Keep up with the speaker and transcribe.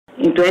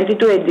In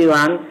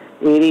 2021,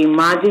 we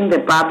reimagined the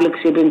public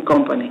shipping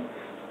company.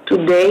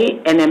 Today,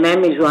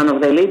 NMM is one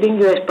of the leading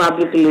U.S.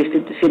 publicly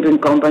listed shipping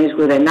companies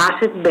with an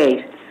asset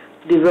base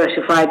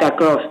diversified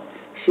across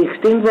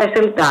 16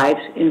 vessel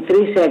types in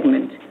 3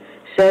 segments,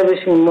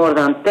 servicing more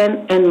than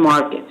 10 end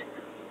markets.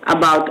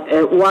 About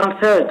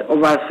 1/3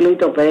 of our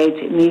fleet operates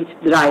in each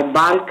dry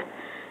bulk,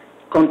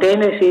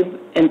 container ship,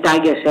 and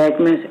tanker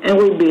segments, and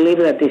we believe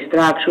that this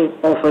structure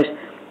offers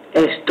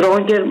a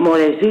stronger, more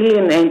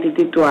resilient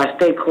entity to our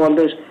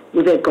stakeholders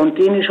with a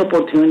continuous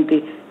opportunity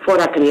for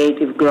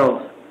accretive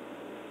growth.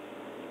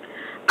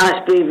 As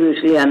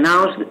previously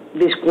announced,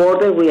 this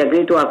quarter we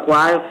agreed to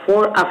acquire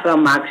 4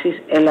 Aframaxes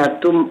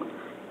LR2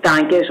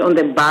 tankers on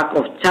the back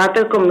of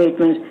charter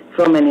commitments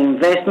from an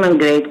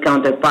investment-grade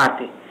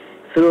counterparty.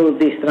 Through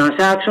this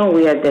transaction,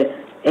 we added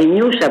a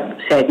new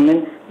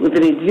sub-segment with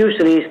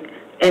reduced risk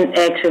and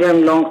excellent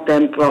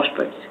long-term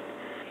prospects.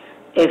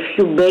 A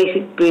few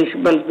basic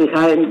principles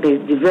behind the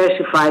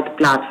diversified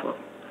platform.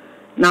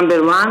 Number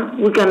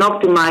 1, we can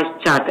optimize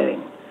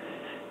chartering.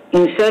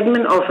 In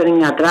segments offering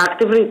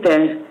attractive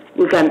returns,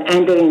 we can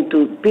enter into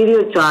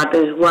period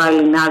charters, while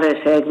in other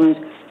segments,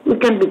 we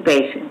can be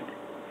patient.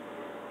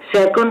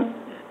 Second,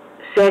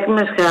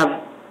 segments have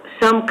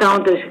some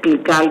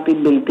counter-cyclicality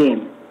built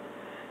in.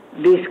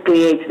 This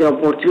creates the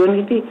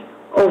opportunity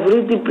of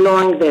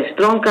redeploying the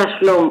strong cash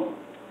flow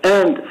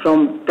earned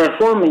from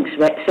performing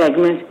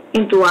segments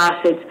into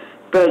assets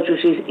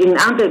purchases in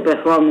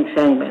underperforming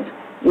segments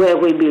where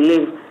we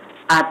believe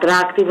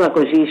attractive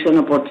acquisition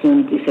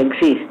opportunities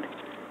exist.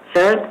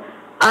 Third,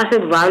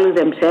 asset values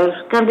themselves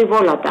can be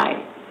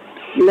volatile.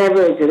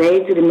 Leverage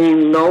rates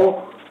remain low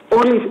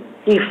only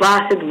if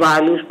asset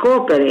values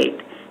cooperate.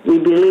 We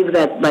believe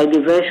that by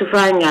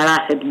diversifying our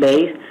asset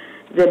base,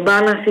 the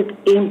balance sheet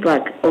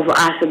impact of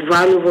asset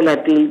value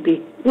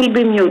volatility will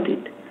be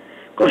muted.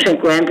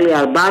 Consequently,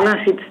 our balance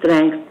sheet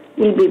strength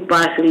will be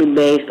partially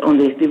based on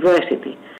this diversity.